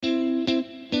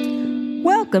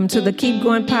Welcome to the Keep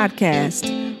Going podcast,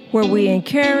 where we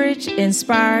encourage,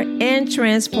 inspire, and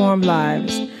transform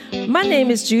lives. My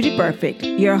name is Judy Perfect,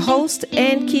 your host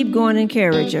and Keep Going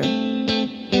encourager.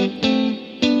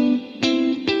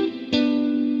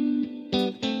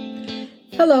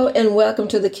 Hello, and welcome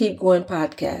to the Keep Going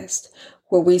podcast,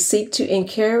 where we seek to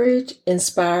encourage,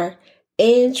 inspire,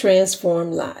 and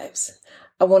transform lives.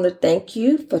 I want to thank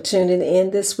you for tuning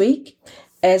in this week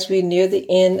as we near the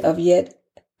end of yet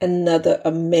another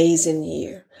amazing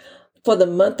year. For the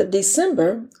month of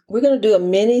December, we're going to do a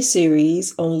mini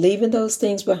series on leaving those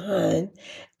things behind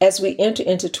as we enter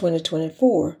into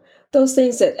 2024. Those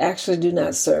things that actually do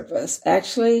not serve us.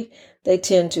 Actually, they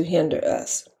tend to hinder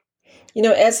us.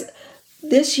 As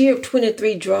this year of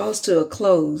 23 draws to a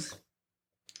close,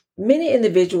 many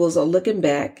individuals are looking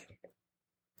back,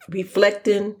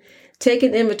 reflecting,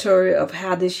 taking inventory of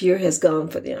how this year has gone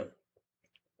for them.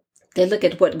 They look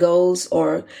at what goals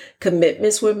or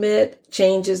commitments were met,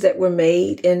 changes that were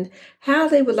made, and how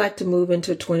they would like to move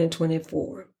into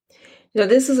 2024.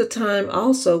 This is a time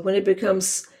also when it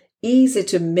becomes easy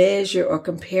to measure or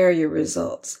compare your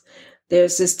results.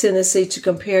 There's this tendency to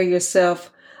compare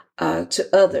yourself to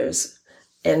others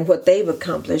and what they've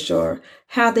accomplished or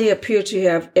how they appear to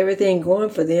have everything going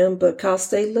for them because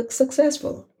they look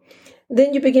successful.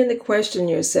 Then you begin to question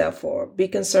yourself or be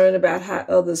concerned about how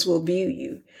others will view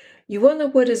you. You wonder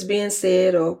what is being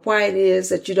said or why it is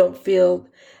that you don't feel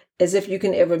as if you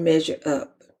can ever measure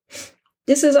up.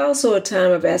 This is also a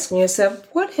time of asking yourself,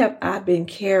 what have I been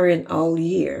carrying all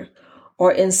year,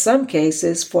 or in some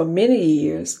cases for many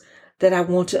years, that I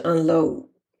want to unload?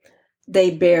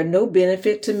 They bear no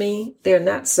benefit to me. They're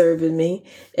not serving me.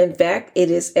 In fact,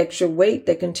 it is extra weight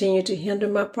that continue to hinder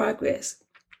my progress.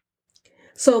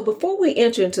 So before we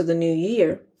enter into the new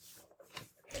year,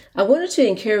 I wanted to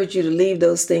encourage you to leave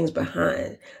those things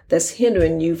behind that's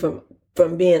hindering you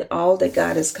from being all that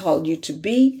God has called you to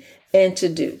be and to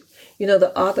do.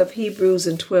 The author of Hebrews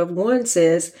in 12:1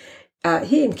 says,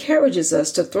 he encourages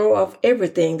us to throw off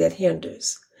everything that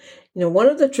hinders. One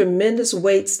of the tremendous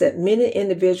weights that many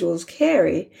individuals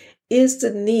carry is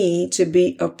the need to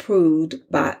be approved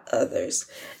by others.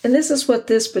 And this is what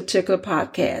this particular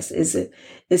podcast is.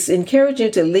 It's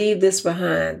encouraging to leave this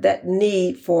behind, that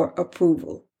need for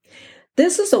approval.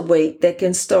 This is a weight that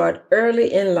can start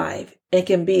early in life and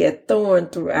can be a thorn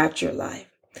throughout your life.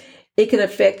 It can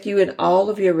affect you in all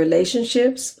of your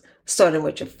relationships, starting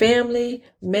with your family,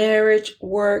 marriage,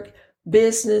 work,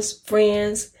 business,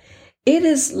 friends. It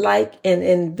is like an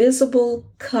invisible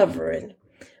covering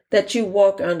that you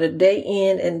walk under day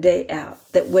in and day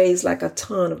out that weighs like a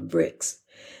ton of bricks.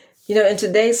 In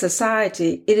today's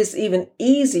society, it is even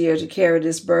easier to carry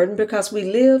this burden because we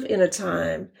live in a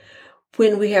time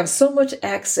when we have so much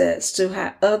access to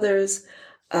how others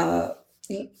and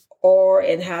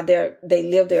how they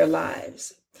live their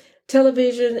lives.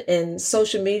 Television and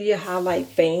social media highlight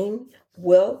fame,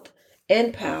 wealth,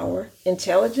 and power,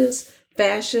 intelligence,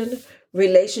 fashion,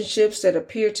 relationships that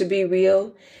appear to be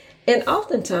real, and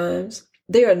oftentimes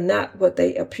they are not what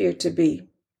they appear to be.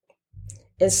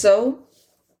 And so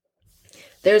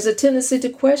there's a tendency to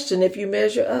question if you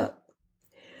measure up.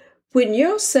 When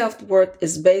your self-worth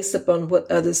is based upon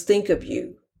what others think of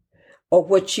you or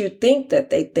what you think that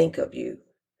they think of you,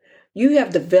 you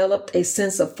have developed a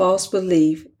sense of false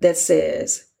belief that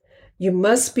says you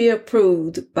must be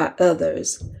approved by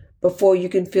others before you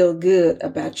can feel good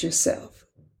about yourself.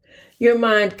 Your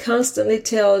mind constantly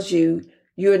tells you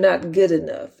you're not good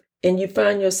enough, and you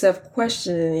find yourself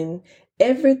questioning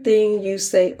everything you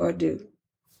say or do.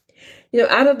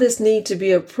 Out of this need to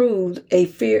be approved, a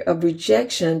fear of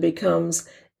rejection becomes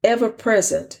ever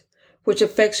present, which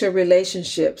affects your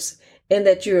relationships, and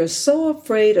that you are so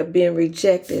afraid of being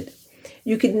rejected.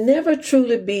 You can never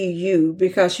truly be you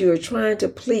because you are trying to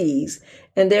please,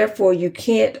 and therefore you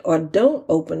can't or don't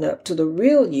open up to the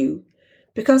real you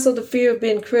because of the fear of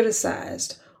being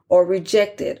criticized or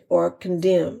rejected or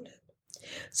condemned.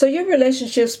 So your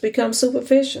relationships become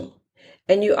superficial,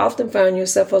 and you often find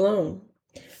yourself alone,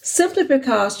 simply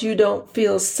because you don't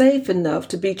feel safe enough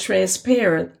to be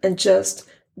transparent and just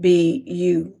be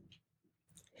you.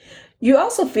 You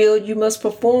also feel you must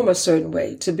perform a certain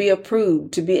way to be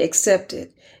approved, to be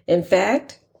accepted. In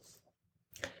fact,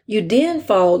 you then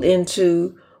fall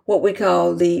into what we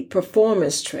call the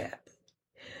performance trap.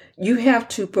 You have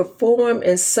to perform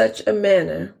in such a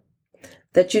manner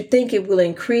that you think it will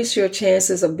increase your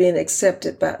chances of being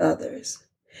accepted by others.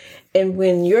 And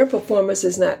when your performance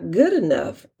is not good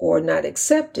enough or not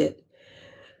accepted,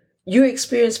 you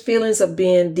experience feelings of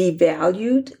being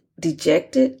devalued,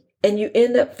 dejected, and you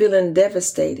end up feeling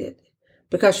devastated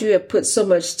because you have put so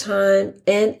much time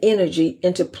and energy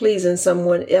into pleasing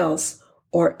someone else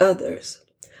or others,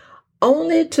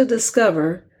 only to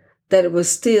discover that it was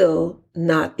still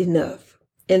not enough.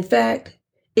 In fact,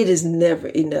 it is never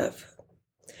enough.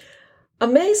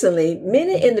 Amazingly,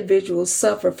 many individuals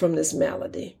suffer from this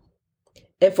malady,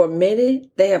 and for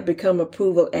many, they have become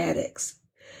approval addicts.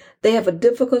 They have a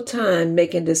difficult time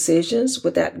making decisions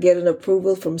without getting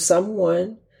approval from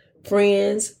someone,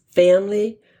 friends,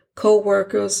 family,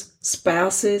 co-workers,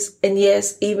 spouses, and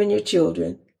yes, even your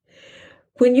children.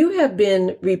 When you have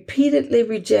been repeatedly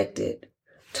rejected,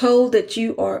 told that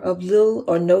you are of little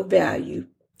or no value,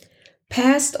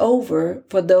 passed over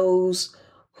for those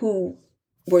who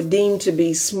were deemed to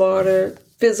be smarter,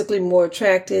 physically more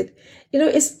attractive,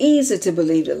 it's easy to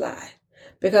believe the lie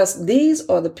because these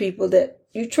are the people that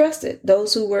you trusted,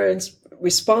 those who were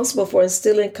responsible for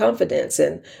instilling confidence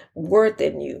and worth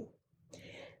in you.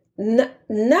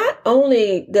 Not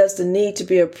only does the need to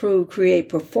be approved create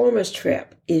performance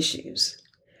trap issues,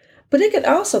 but it can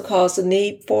also cause the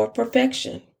need for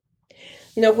perfection.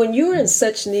 When you're in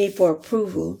such need for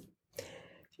approval,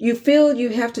 you feel you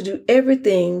have to do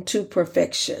everything to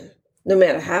perfection. No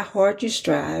matter how hard you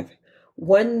strive,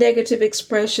 one negative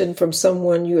expression from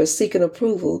someone you are seeking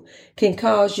approval can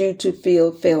cause you to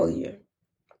feel failure.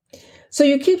 So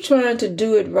you keep trying to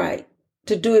do it right,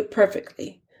 to do it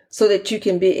perfectly, so that you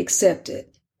can be accepted.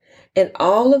 And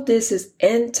all of this is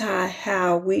anti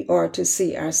how we are to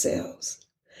see ourselves.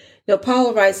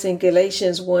 Paul writes in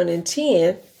Galatians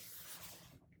 1:10,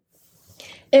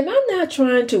 am I not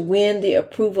trying to win the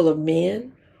approval of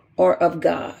men or of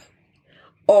God?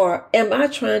 Or am I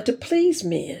trying to please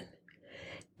men?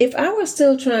 If I were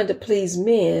still trying to please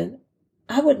men,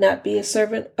 I would not be a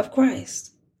servant of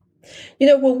Christ.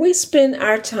 When we spend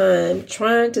our time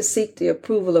trying to seek the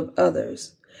approval of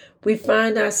others, we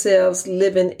find ourselves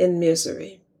living in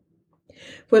misery.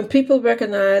 When people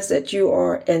recognize that you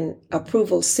are an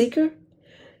approval seeker,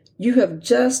 you have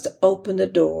just opened the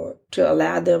door to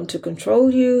allow them to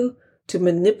control you, to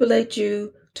manipulate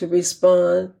you, to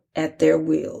respond at their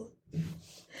will.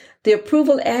 The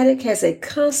approval addict has a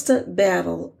constant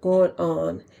battle going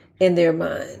on in their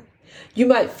mind. You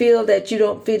might feel that you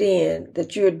don't fit in,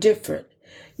 that you're different.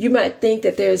 You might think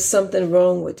that there is something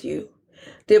wrong with you.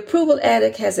 The approval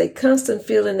addict has a constant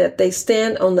feeling that they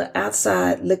stand on the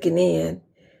outside looking in,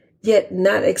 yet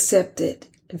not accepted.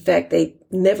 In fact, they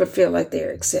never feel like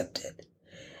they're accepted.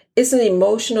 It's an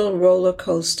emotional roller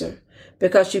coaster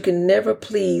because you can never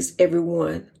please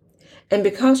everyone. And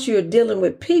because you're dealing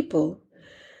with people,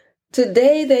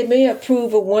 today they may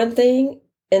approve of one thing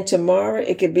and tomorrow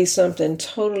it could be something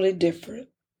totally different.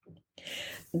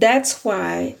 That's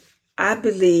why I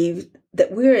believe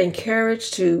that we're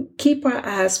encouraged to keep our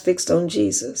eyes fixed on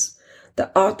Jesus,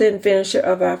 the author and finisher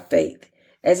of our faith,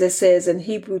 as it says in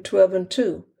Hebrews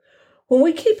 12:2. When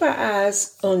we keep our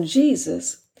eyes on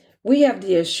Jesus, we have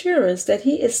the assurance that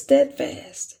he is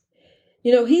steadfast.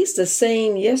 He's the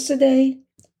same yesterday,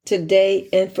 today,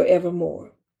 and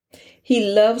forevermore. He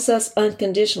loves us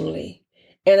unconditionally,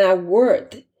 and our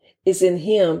worth is in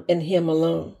him and him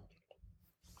alone.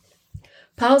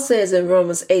 Paul says in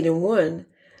Romans 8:1,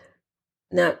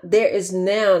 now there is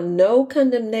now no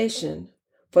condemnation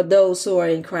for those who are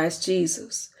in Christ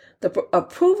Jesus. The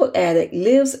approval addict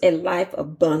lives a life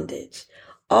of bondage,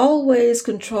 always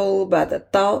controlled by the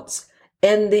thoughts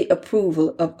and the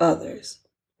approval of others.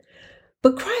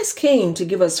 But Christ came to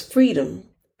give us freedom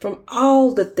from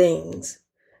all the things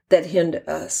that hinder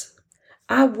us.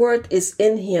 Our worth is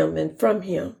in him and from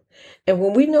him. And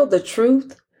when we know the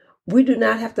truth, we do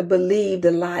not have to believe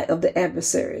the lie of the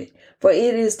adversary, for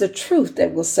it is the truth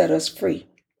that will set us free.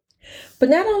 But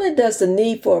not only does the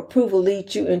need for approval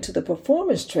lead you into the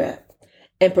performance trap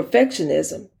and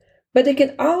perfectionism, but it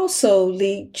can also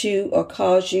lead you or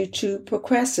cause you to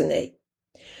procrastinate.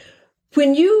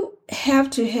 When you have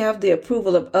to have the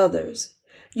approval of others,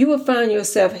 you will find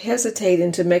yourself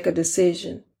hesitating to make a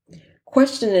decision,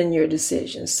 questioning your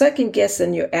decisions,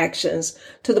 second-guessing your actions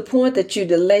to the point that you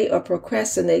delay or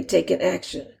procrastinate taking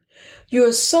action. You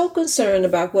are so concerned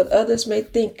about what others may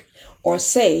think or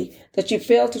say that you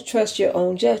fail to trust your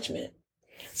own judgment.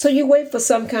 So you wait for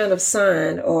some kind of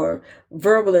sign or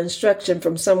verbal instruction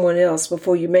from someone else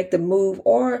before you make the move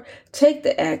or take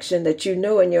the action that you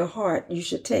know in your heart you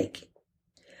should take.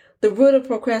 The root of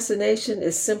procrastination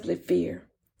is simply fear.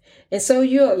 And so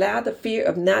you allow the fear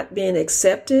of not being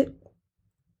accepted,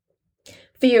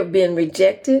 fear of being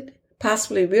rejected,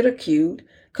 possibly ridiculed,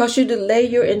 cause you delay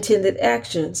your intended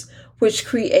actions, which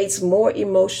creates more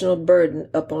emotional burden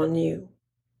upon you.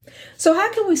 So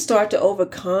how can we start to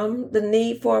overcome the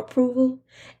need for approval?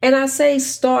 And I say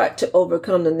start to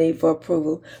overcome the need for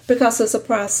approval because it's a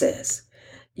process.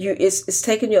 It's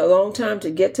taken you a long time to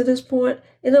get to this point,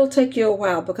 and it'll take you a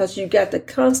while because you got to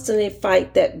constantly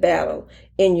fight that battle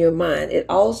in your mind. It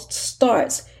all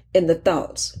starts in the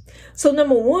thoughts. So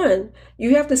number one,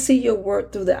 you have to see your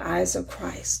work through the eyes of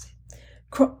Christ.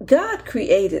 God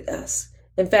created us.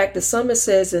 In fact, the psalmist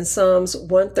says in Psalms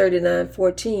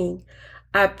 139:14,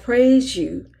 I praise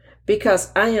you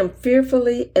because I am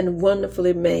fearfully and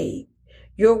wonderfully made.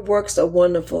 Your works are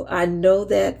wonderful. I know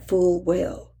that full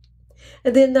well.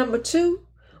 And then number two,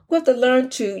 you got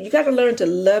to learn to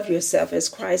love yourself as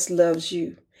Christ loves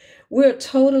you. We're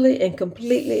totally and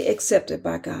completely accepted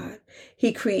by God.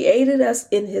 He created us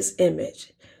in his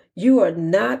image. You are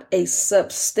not a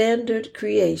substandard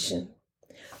creation.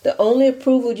 The only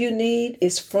approval you need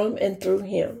is from and through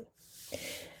him.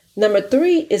 Number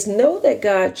three is know that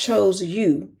God chose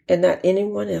you and not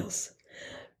anyone else.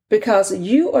 Because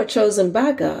you are chosen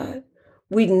by God,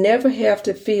 we never have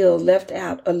to feel left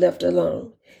out or left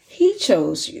alone. He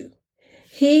chose you.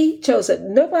 He chose it.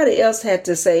 Nobody else had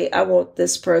to say, I want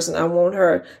this person. I want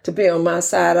her to be on my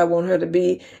side. I want her to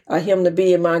be, him to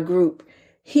be in my group.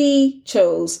 He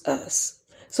chose us.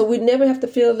 So we never have to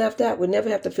feel left out. We never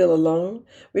have to feel alone,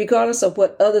 regardless of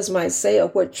what others might say or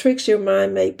what tricks your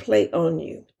mind may play on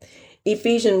you.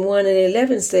 Ephesians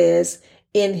 1:11 says,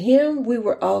 in him we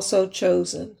were also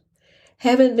chosen,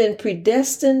 having been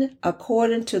predestined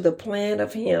according to the plan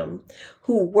of him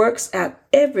who works out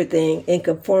everything in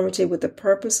conformity with the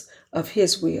purpose of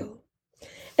his will.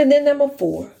 And then number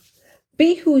four,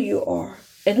 be who you are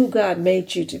and who God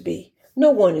made you to be.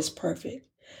 No one is perfect.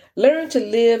 Learn to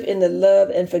live in the love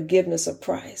and forgiveness of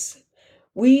Christ.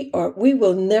 We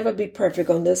will never be perfect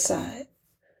on this side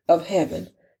of heaven.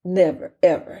 Never,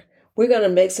 ever. We're going to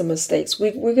make some mistakes.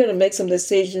 We're going to make some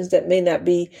decisions that may not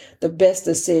be the best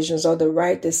decisions or the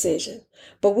right decision.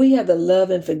 But we have the love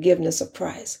and forgiveness of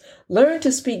Christ. Learn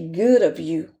to speak good of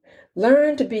you.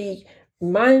 Learn to be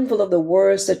mindful of the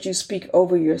words that you speak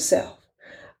over yourself.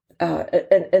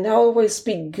 And always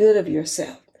speak good of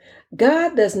yourself.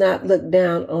 God does not look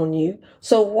down on you,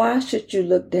 so why should you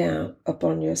look down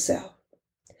upon yourself?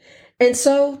 And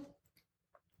so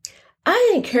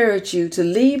I encourage you to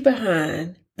leave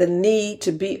behind the need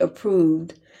to be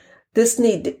approved. This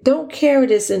need, don't carry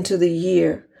this into the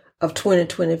year of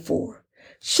 2024.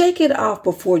 Shake it off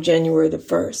before January the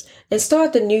 1st and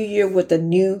start the new year with a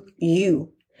new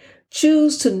you.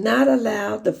 Choose to not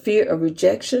allow the fear of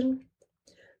rejection,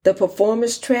 the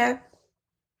performance trap,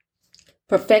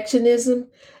 perfectionism,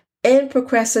 and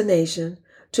procrastination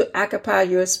to occupy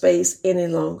your space any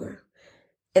longer.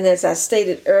 And as I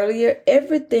stated earlier,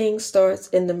 everything starts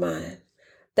in the mind.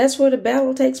 That's where the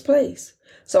battle takes place.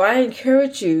 So I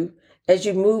encourage you as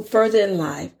you move further in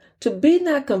life to be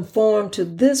not conformed to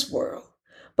this world,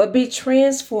 but be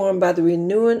transformed by the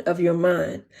renewing of your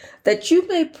mind, that you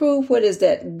may prove what is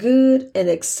that good and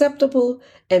acceptable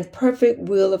and perfect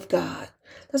will of God.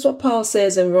 That's what Paul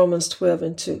says in Romans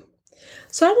 12:2.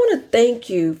 So I want to thank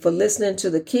you for listening to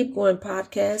the Keep Going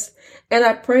podcast, and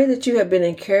I pray that you have been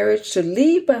encouraged to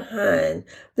leave behind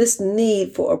this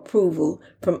need for approval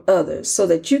from others so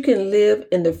that you can live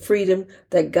in the freedom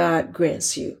that God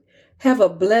grants you. Have a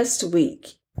blessed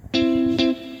week.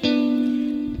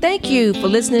 Thank you for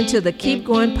listening to the Keep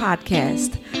Going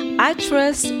podcast. I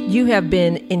trust you have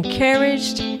been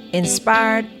encouraged,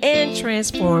 inspired, and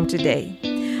transformed today.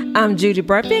 I'm Judy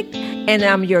Burpick, and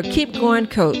I'm your Keep Going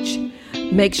coach.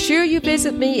 Make sure you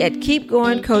visit me at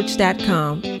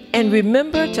keepgoingcoach.com and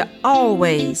remember to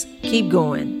always keep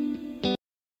going.